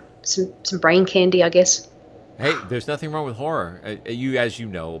some brain candy, I guess. Hey, there's nothing wrong with horror. As you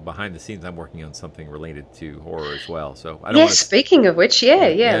know, behind the scenes, I'm working on something related to horror as well. So I don't. Speaking of which,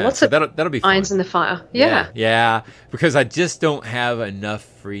 lots so of that'll be fun. irons in the fire. Yeah, because I just don't have enough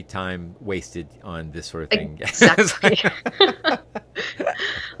free time wasted on this sort of thing. Exactly.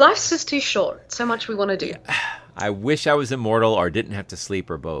 Life's just too short. So much we want to do. I wish I was immortal or didn't have to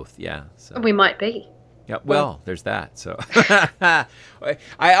sleep or both. Yeah. So. We might be. Yeah, well, there's that. So I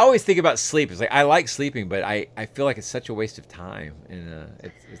always think about sleep. It's like I like sleeping, but I feel like it's such a waste of time. And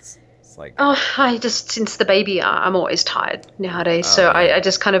it's like I just since the baby, I'm always tired nowadays. So I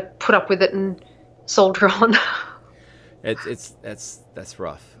just kind of put up with it and soldier on. That's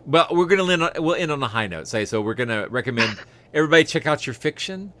rough. Well, we'll end on a high note. So we're gonna recommend everybody check out your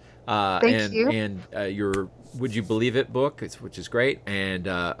fiction. Thank you. And your Would You Believe It book, which is great. And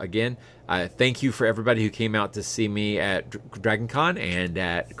again, thank you for everybody who came out to see me at DragonCon and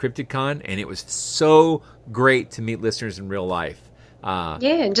at CryptidCon. And it was so great to meet listeners in real life.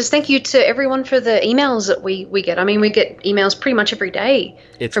 And just thank you to everyone for the emails that we get. I mean, we get emails pretty much every day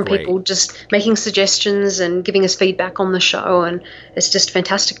from people just making suggestions and giving us feedback on the show. And it's just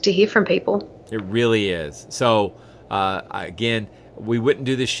fantastic to hear from people. It really is. So, again, we wouldn't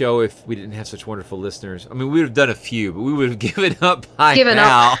do this show if we didn't have such wonderful listeners. I mean, we would have done a few, but we would have given up by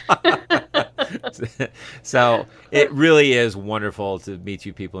now. So it really is wonderful to meet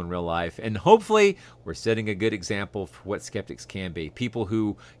you people in real life. And hopefully we're setting a good example for what skeptics can be. People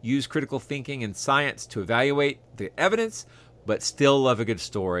who use critical thinking and science to evaluate the evidence, but still love a good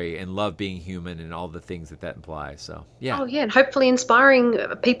story and love being human and all the things that implies. So, yeah. Oh, yeah, and hopefully inspiring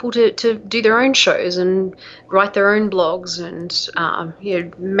people to do their own shows and write their own blogs and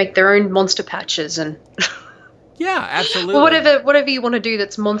make their own monster patches and yeah, absolutely. Well, whatever you want to do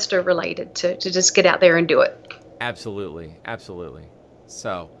that's monster related to just get out there and do it. Absolutely.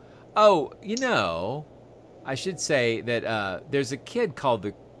 So, I should say that there's a kid called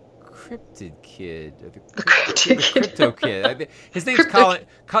the Cryptid Kid. The Crypto Kid. His name's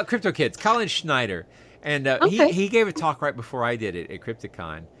Crypto Kid. It's Colin Schneider. And he gave a talk right before I did it at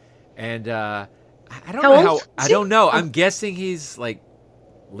CryptidCon. And I don't know. I'm guessing he's like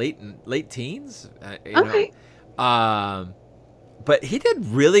late teens. Okay. But he did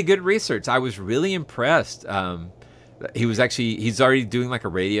really good research. I was really impressed. He's already doing like a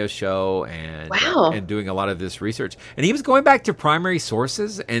radio show and doing a lot of this research. And he was going back to primary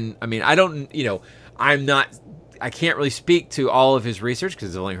sources. And I mean, I don't I can't really speak to all of his research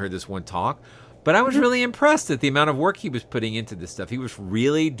because I've only heard this one talk. But I was really impressed at the amount of work he was putting into this stuff. He was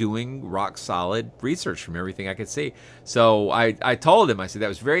really doing rock solid research from everything I could see. So I told him, I said, that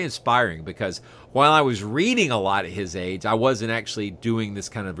was very inspiring because while I was reading a lot at his age, I wasn't actually doing this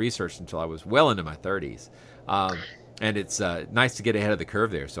kind of research until I was well into my 30s. And it's nice to get ahead of the curve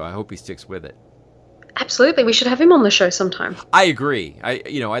there. So I hope he sticks with it. Absolutely. We should have him on the show sometime. I agree.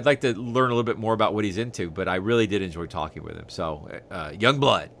 I'd like to learn a little bit more about what he's into, but I really did enjoy talking with him. So young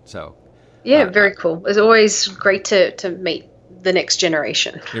blood. So. Yeah, very cool. It's always great to meet the next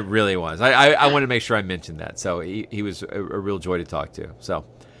generation. It really was. I want to make sure I mentioned that. So he was a real joy to talk to. So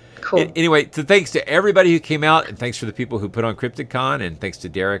cool. Anyway, so thanks to everybody who came out, and thanks for the people who put on CryptidCon, and thanks to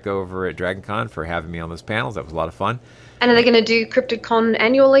Derek over at DragonCon for having me on those panels. That was a lot of fun. And are they going to do CryptidCon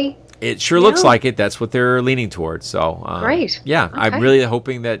annually? It sure looks like it. That's what they're leaning towards. So great. Yeah, okay. I'm really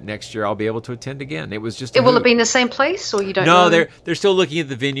hoping that next year I'll be able to attend again. It was just will it be in the same place, or you don't know? No, they're still looking at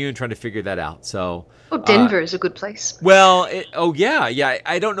the venue and trying to figure that out. So Denver is a good place. Well, yeah.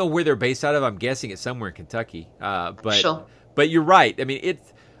 I don't know where they're based out of. I'm guessing it's somewhere in Kentucky. Sure. But you're right. I mean,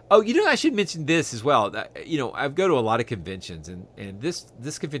 it's. Oh, I should mention this as well. I've go to a lot of conventions, and this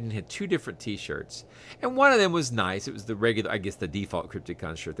convention had 2 different T-shirts, and one of them was nice. It was the regular, I guess, the default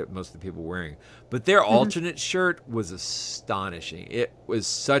CryptidCon shirt that most of the people were wearing. But their alternate shirt was astonishing. It was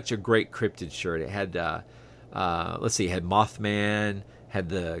such a great cryptid shirt. It had, it had Mothman, had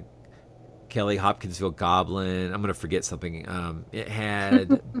the Kelly Hopkinsville Goblin. I'm going to forget something. It had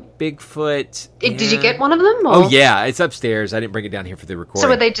Bigfoot. Did you get one of them? Or? Oh, yeah. It's upstairs. I didn't bring it down here for the recording. So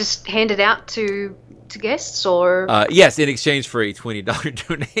were they just handed out to guests, or? Yes, in exchange for a $20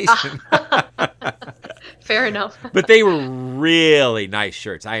 donation. Fair enough. But they were really nice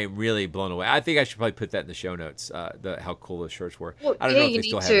shirts. I am really blown away. I think I should probably put that in the show notes, how cool those shirts were. Well, I don't know if they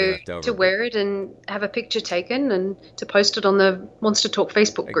still have it left over. To wear it and have a picture taken and to post it on the Monster Talk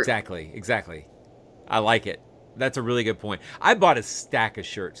Facebook group. Exactly. I like it. That's a really good point. I bought a stack of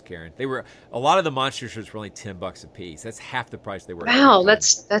shirts, Karen. A lot of the monster shirts were only $10 a piece. That's half the price they were. Wow,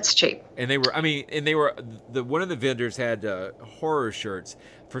 that's cheap. And they were one of the vendors had horror shirts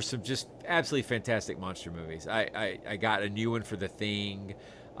for some just absolutely fantastic monster movies. I got a new one for The Thing.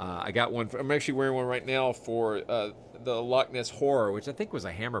 I got one. I'm actually wearing one right now for the Loch Ness Horror, which I think was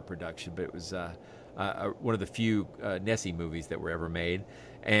a Hammer production, but it was one of the few Nessie movies that were ever made.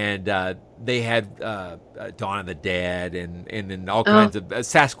 And they had Dawn of the Dead and then all kinds of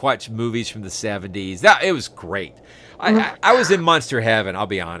Sasquatch movies from the 70s. It was great. I was in monster heaven, I'll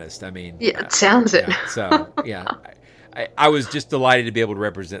be honest. I mean, yeah, it sounds it. So, yeah. I was just delighted to be able to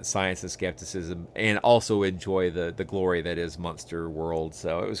represent science and skepticism and also enjoy the glory that is Monster World.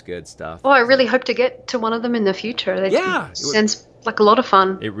 So it was good stuff. Well, I really hope to get to one of them in the future. That sounds like a lot of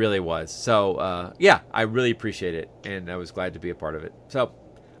fun. It really was. So, I really appreciate it, and I was glad to be a part of it. So,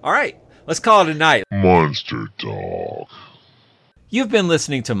 all right, let's call it a night. Monster Talk. You've been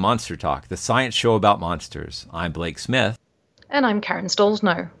listening to Monster Talk, the science show about monsters. I'm Blake Smith. And I'm Karen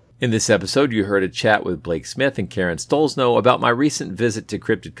Stolzno. In this episode, you heard a chat with Blake Smith and Karen Stolzno about my recent visit to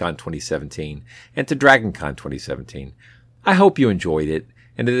CryptidCon 2017 and to DragonCon 2017. I hope you enjoyed it,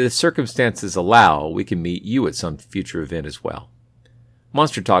 and that if circumstances allow, we can meet you at some future event as well.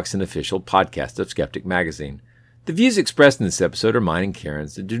 Monster Talk's an official podcast of Skeptic Magazine. The views expressed in this episode are mine and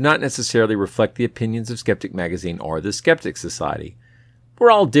Karen's and do not necessarily reflect the opinions of Skeptic Magazine or the Skeptic Society.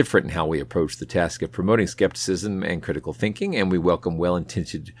 We're all different in how we approach the task of promoting skepticism and critical thinking, and we welcome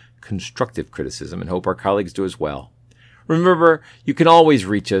well-intentioned constructive criticism and hope our colleagues do as well. Remember, you can always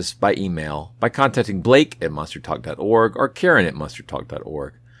reach us by email by contacting Blake at monstertalk.org or Karen at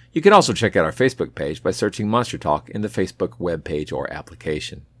monstertalk.org. You can also check out our Facebook page by searching Monster Talk in the Facebook webpage or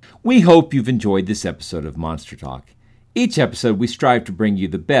application. We hope you've enjoyed this episode of Monster Talk. Each episode, we strive to bring you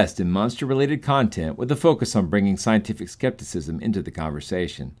the best in monster-related content with a focus on bringing scientific skepticism into the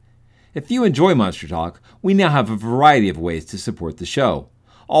conversation. If you enjoy Monster Talk, we now have a variety of ways to support the show,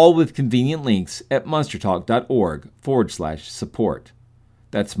 all with convenient links at monstertalk.org/support.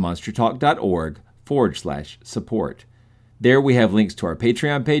 That's monstertalk.org/support. There we have links to our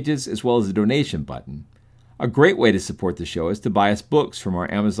Patreon pages as well as a donation button. A great way to support the show is to buy us books from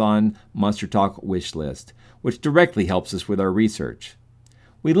our Amazon Monster Talk wish list, which directly helps us with our research.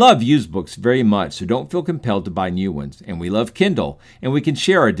 We love used books very much, so don't feel compelled to buy new ones, and we love Kindle, and we can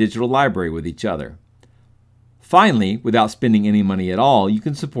share our digital library with each other. Finally, without spending any money at all, you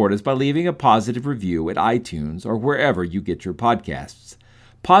can support us by leaving a positive review at iTunes or wherever you get your podcasts.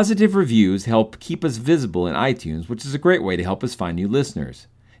 Positive reviews help keep us visible in iTunes, which is a great way to help us find new listeners.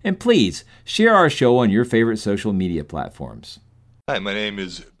 And please, share our show on your favorite social media platforms. Hi, my name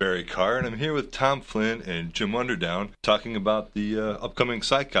is Barry Carr, and I'm here with Tom Flynn and Jim Underdown talking about the upcoming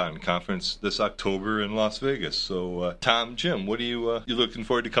SciCon conference this October in Las Vegas. So, Tom, Jim, what are you looking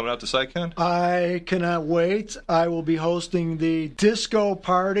forward to coming out to SciCon? I cannot wait. I will be hosting the disco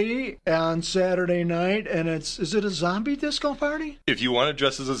party on Saturday night, and is it a zombie disco party? If you want to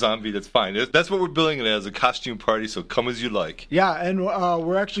dress as a zombie, that's fine. That's what we're billing it as, a costume party, so come as you like. Yeah, and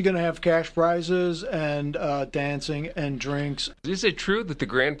we're actually going to have cash prizes and dancing and drinks. Is it true that the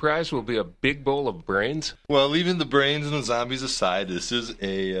grand prize will be a big bowl of brains? Well, leaving the brains and the zombies aside, this is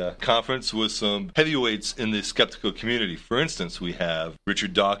a conference with some heavyweights in the skeptical community. For instance, we have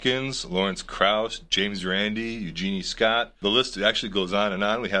Richard Dawkins, Lawrence Krauss, James Randi, Eugenie Scott. The list actually goes on and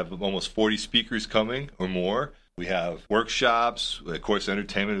on. We have almost 40 speakers coming or more. We have workshops, of course,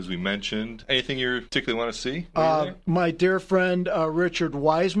 entertainment, as we mentioned. Anything you particularly want to see? My dear friend Richard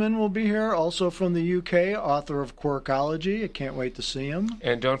Wiseman will be here, also from the UK, author of Quirkology. I can't wait to see him.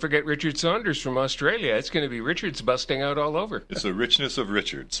 And don't forget Richard Saunders from Australia. It's going to be Richards busting out all over. It's the richness of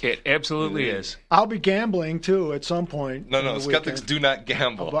Richards. It absolutely is. I'll be gambling, too, at some point. No, skeptics do not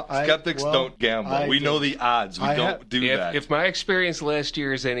gamble. Skeptics don't gamble. We know the odds. We don't do that. If my experience last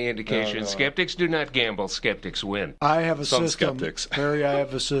year is any indication, skeptics do not gamble. Skeptics win. I have a Some system, skeptics. Barry, I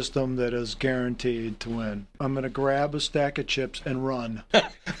have a system that is guaranteed to win. I'm going to grab a stack of chips and run.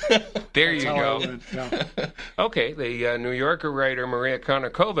 There you go. Yeah. Okay, the New Yorker writer Maria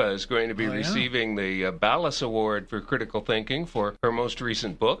Konnikova is going to be receiving the Ballas Award for Critical Thinking for her most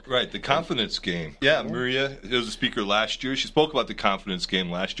recent book. Right, The Confidence Game. Yeah, Maria was a speaker last year. She spoke about the confidence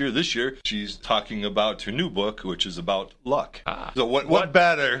game last year. This year, she's talking about her new book, which is about luck. So what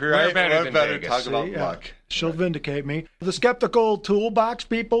better, right? What better to talk about luck? She'll vindicate me. The Skeptical Toolbox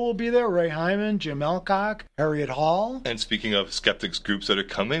people will be there. Ray Hyman, Jim Elcock, Harriet Hall. And speaking of skeptics groups that are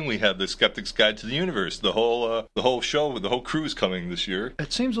coming, we have the Skeptics Guide to the Universe. The whole show, the whole crew is coming this year.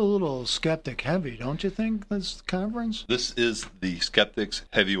 It seems a little skeptic heavy, don't you think, this conference? This is the Skeptics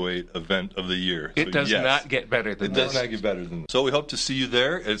Heavyweight event of the year. It does not get better than this. It does not get better than this. So we hope to see you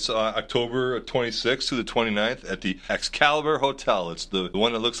there. It's October 26th to the 29th at the Excalibur Hotel. It's the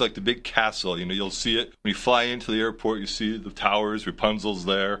one that looks like the big castle. You'll see it when you fly into the airport. You see the towers, Rapunzel's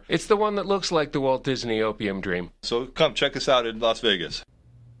there. It's the one that looks like the Walt Disney Opium Dream. So come check us out in Las Vegas.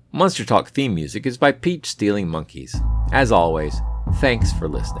 Monster Talk theme music is by Peach Stealing Monkeys. As always, thanks for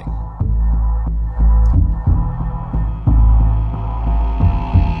listening.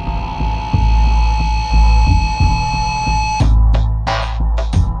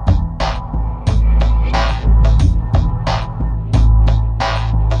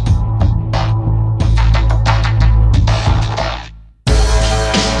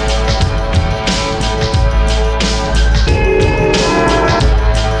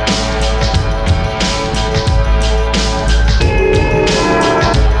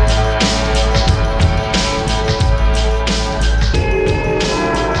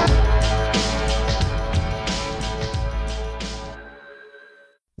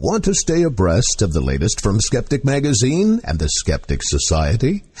 Want to stay abreast of the latest from Skeptic Magazine and the Skeptic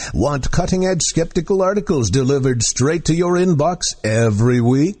Society? Want cutting-edge skeptical articles delivered straight to your inbox every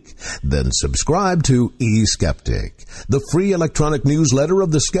week? Then subscribe to eSkeptic, the free electronic newsletter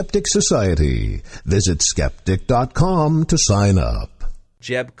of the Skeptic Society. Visit skeptic.com to sign up.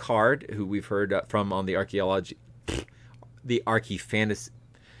 Jeb Card, who we've heard from on the Archaeological Fantasies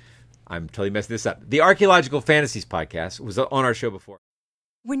podcast, was on our show before.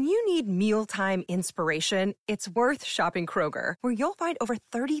 When you need mealtime inspiration, it's worth shopping Kroger, where you'll find over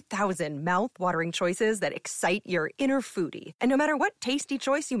 30,000 mouth-watering choices that excite your inner foodie. And no matter what tasty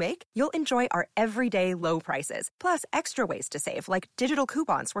choice you make, you'll enjoy our everyday low prices, plus extra ways to save, like digital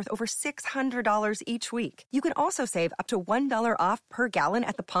coupons worth over $600 each week. You can also save up to $1 off per gallon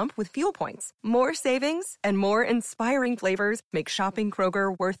at the pump with fuel points. More savings and more inspiring flavors make shopping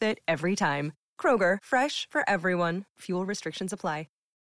Kroger worth it every time. Kroger, fresh for everyone. Fuel restrictions apply.